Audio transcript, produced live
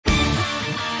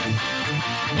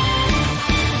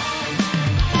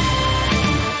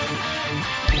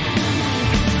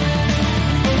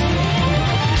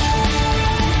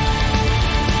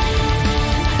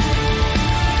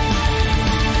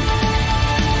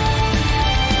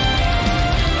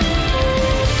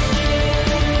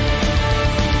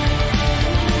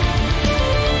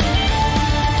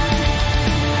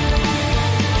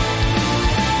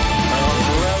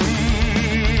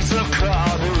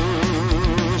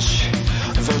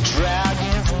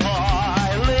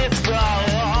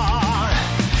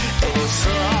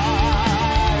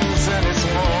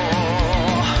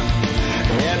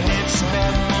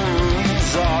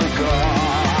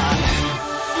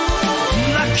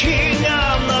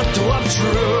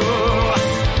truth.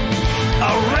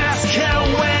 A rescue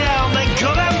wind and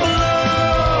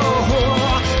Granblue.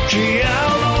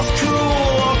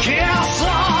 Chiaroscuro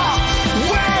chiesa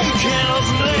wakens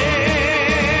me.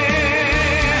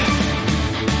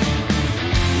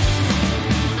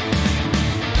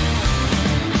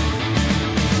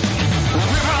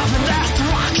 Rivers and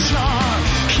destruction,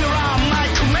 here are my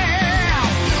command.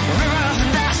 Rivers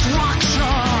and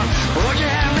destruction,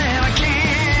 again and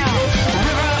again.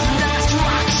 Rivers and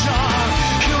destruction,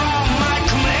 here are my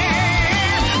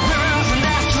command. Rivers and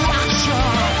destruction,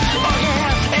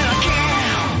 again and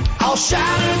again. I'll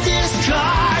shatter this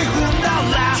sky when the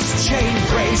last chain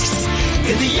breaks.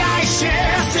 In the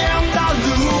ashes and the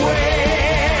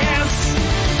ruins,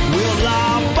 will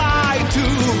abide to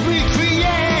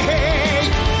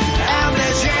recreate, and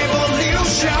this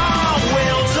evolution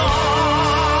will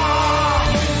dawn.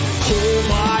 Oh,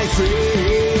 my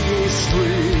faith is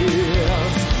real,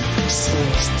 so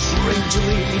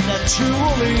strangely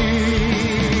naturally.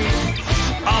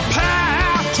 A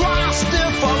path crossed the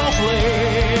full of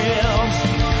flames.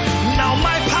 Now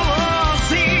my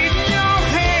power's in your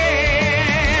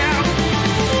hand.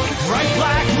 Bright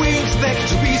black wings beg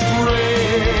to be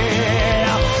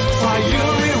spread.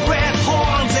 Fiery red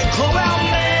horns and clover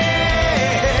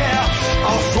mail.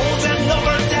 Our souls and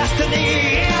our destiny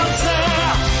answer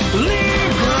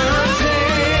liberty.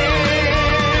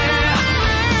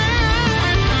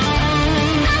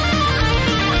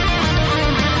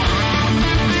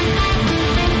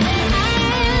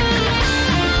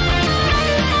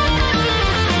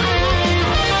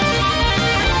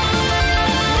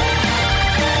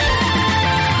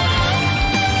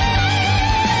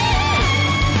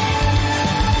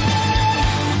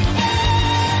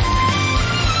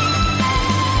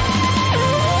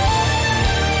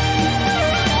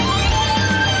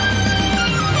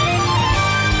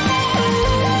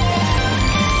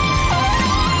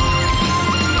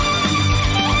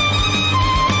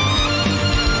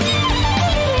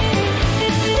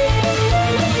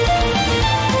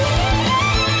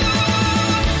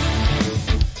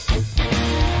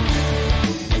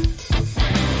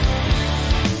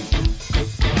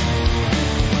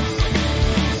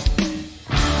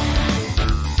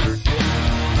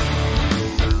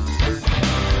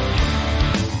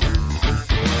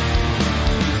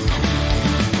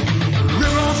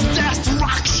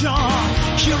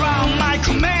 Here are my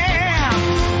command.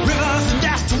 Rivers and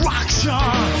destruction,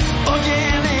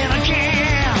 again and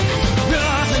again.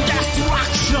 Rivers and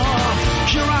destruction,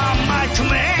 here are my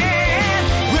command.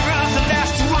 Rivers and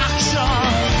destruction,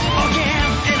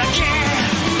 again and again.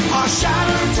 Our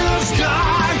shadows of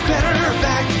sky better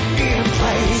back in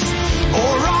place,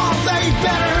 or are they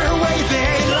better where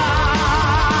they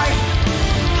lie?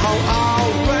 How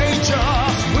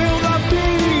outrageous will that be?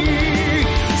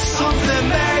 Something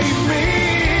made me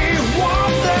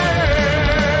wonder.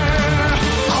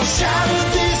 I'll shatter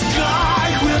this sky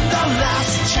when the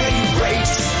last chain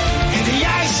breaks. In the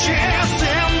ashes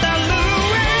and the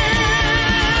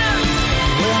ruins,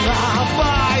 will I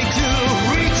abide to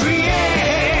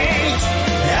recreate,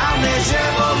 and this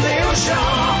evolution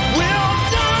will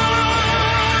die.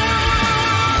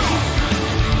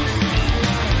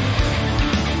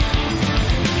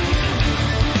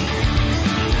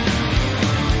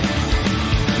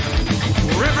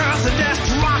 Rivers and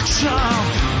destruction,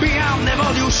 beyond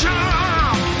evolution.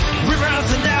 Rivers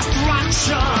and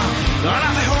destruction,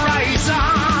 another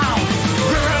horizon.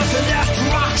 Rivers and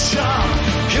destruction,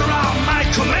 here are my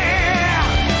command.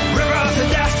 Rivers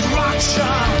and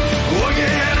destruction,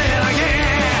 again and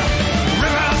again.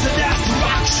 Rivers and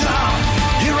destruction,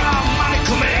 here are my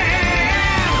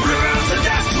command. Rivers and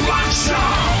destruction,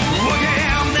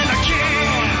 again and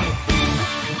again.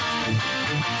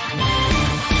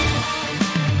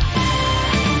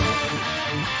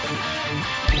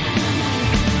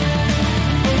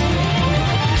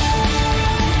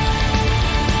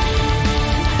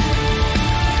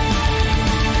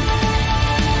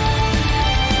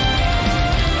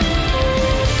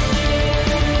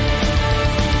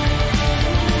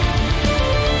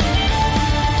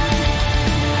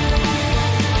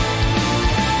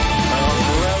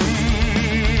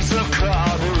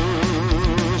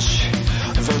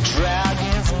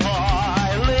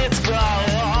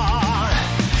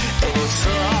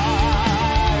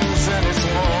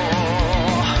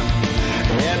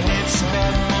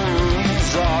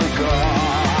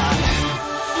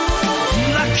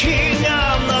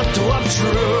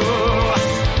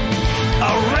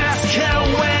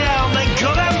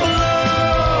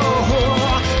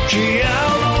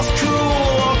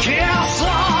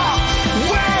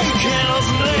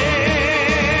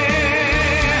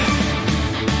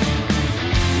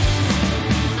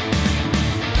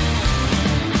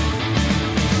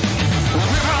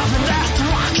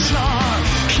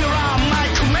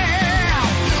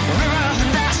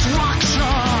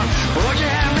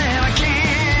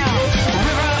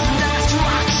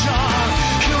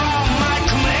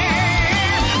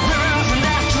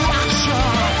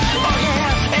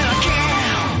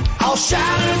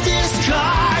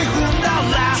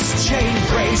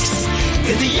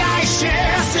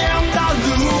 ashes and the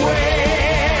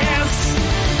ruins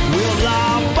will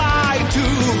abide to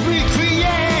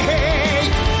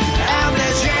recreate, and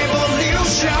this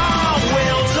evolution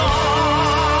will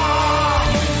dawn.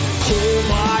 Oh,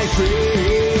 my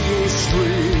face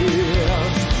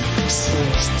so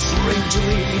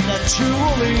strangely,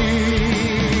 naturally,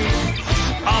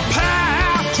 a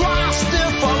path crossed the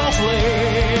full of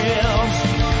flames.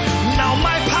 Now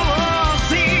my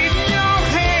power's in your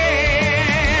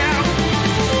hand.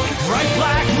 Bright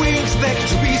black wings beg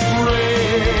to be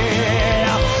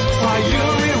spread.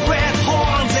 Fiery red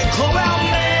horns and clover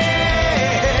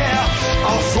mare.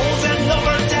 Our souls and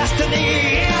our destiny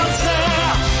answer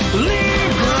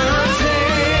liberty.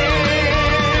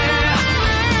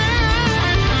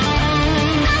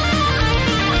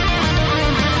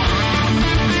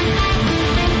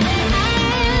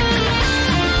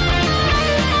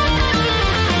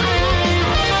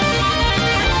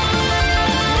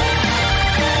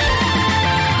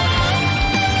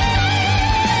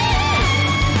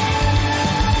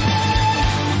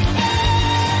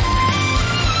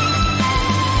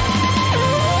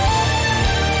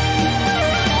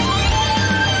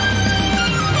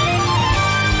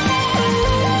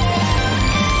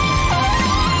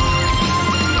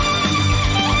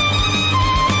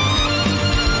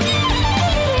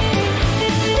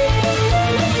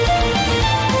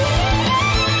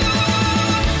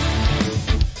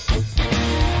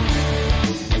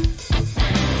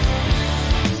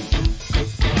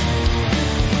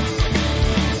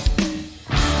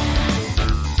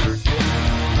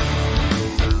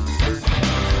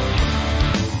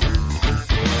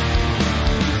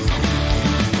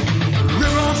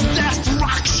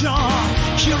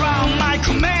 Here on my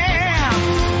command,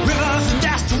 rivers and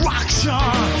destruction,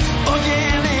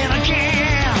 again and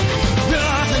again.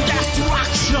 Rivers and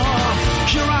destruction,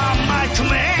 here on my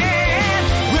command,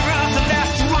 rivers and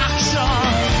destruction,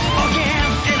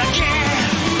 again and again.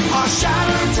 Our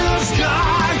shattered to the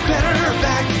sky, better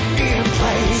back in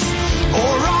place,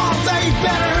 or are they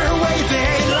better way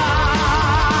they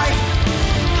lie?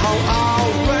 How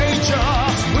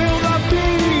outrageous will that be?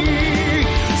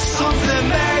 Something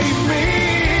made me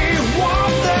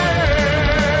wonder.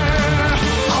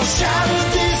 I'll shatter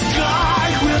this sky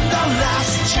when the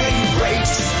last chain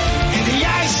breaks, in the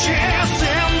ashes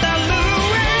and the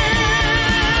ruins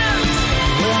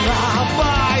will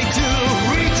abide to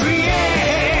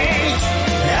recreate,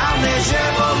 and this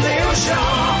evolution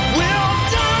will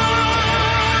die.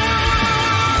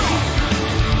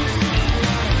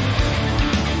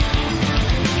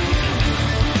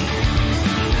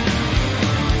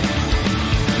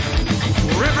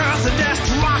 Rivers and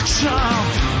destruction,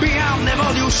 beyond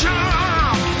evolution.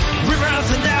 Rivers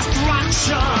and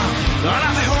destruction,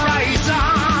 on the horizon.